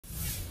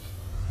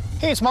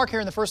Hey, it's Mark here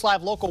in the First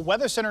Live Local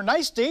Weather Center.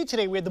 Nice day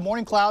today. We had the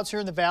morning clouds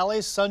here in the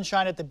valleys,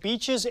 sunshine at the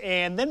beaches,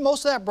 and then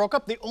most of that broke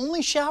up. The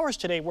only showers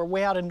today were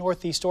way out in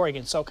northeast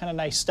Oregon, so kind of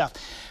nice stuff.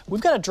 We've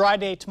got a dry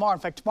day tomorrow.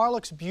 In fact, tomorrow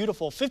looks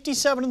beautiful.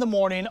 57 in the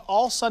morning,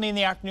 all sunny in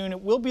the afternoon. It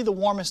will be the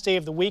warmest day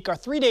of the week. Our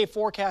 3-day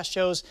forecast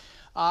shows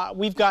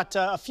we've got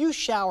a few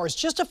showers,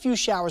 just a few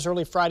showers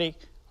early Friday.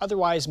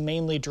 Otherwise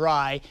mainly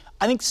dry.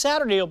 I think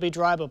Saturday will be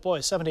dry, but boy,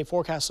 7-day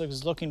forecast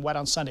is looking wet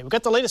on Sunday. We've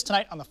got the latest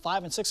tonight on the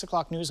 5 and 6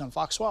 o'clock news on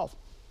Fox 12.